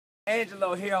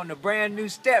Angelo here on the brand new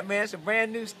step, man. It's a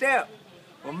brand new step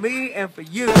for me and for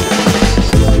you.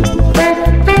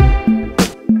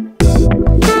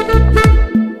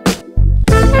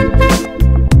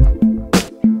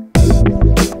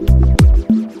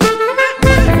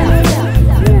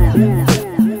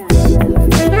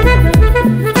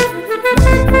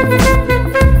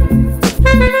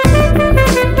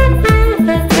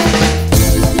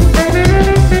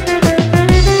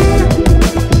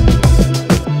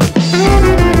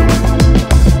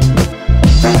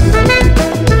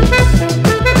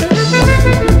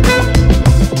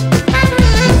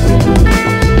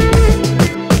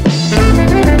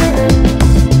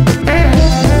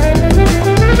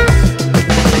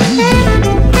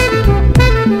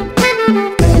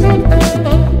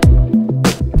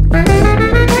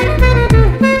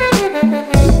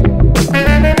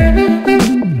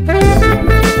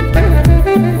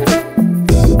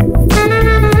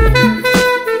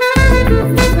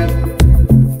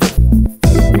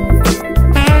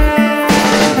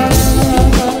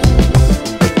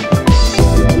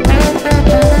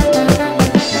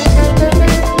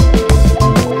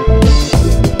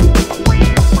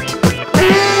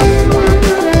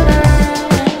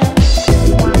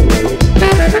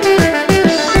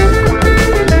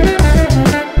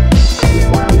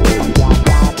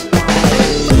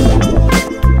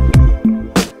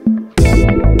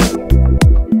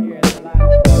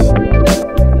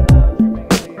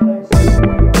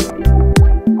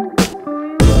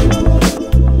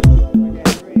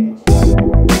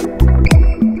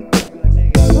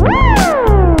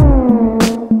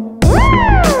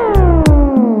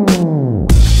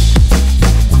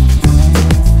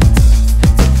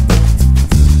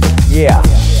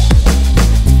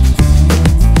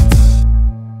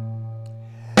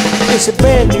 It's a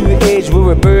brand new age where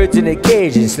we're birds in a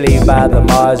cage, enslaved by the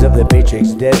Mars of the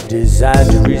Matrix, dead designed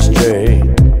to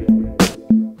restrain.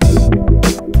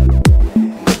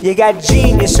 You got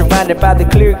genius surrounded by the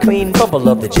clear, clean bubble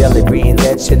of the jelly bean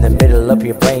that's in the middle of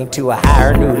your brain to a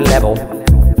higher new level.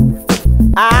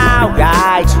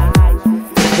 Alright.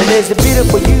 Then there's the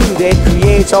beautiful you that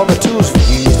creates all the tools for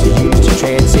you to use to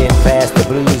transcend past the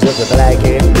blues of the black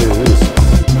and blues.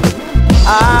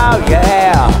 Oh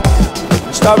yeah.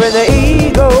 Starving the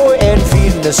ego and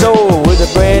feeding the soul with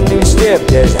a brand new step,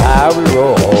 that's how we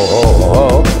roll.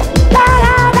 Don't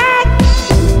hold back,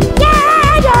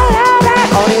 yeah, don't hold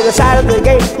back. On either side of the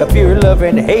gate, the pure love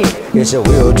and hate. It's a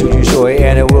will to destroy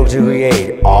and a will to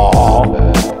create. Oh,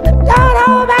 don't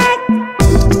hold back,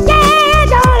 yeah,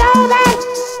 don't hold back.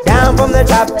 Down from the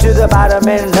top to the bottom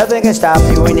and nothing can stop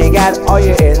you when you got all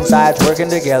your insides working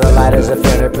together. Light as a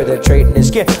feather penetrating the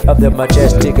skin of the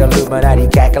majestic Illuminati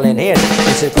cackling in.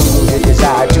 It's a cool the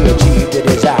desire to achieve the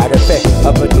desired effect.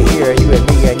 Up in here, you and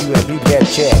me, get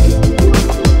check.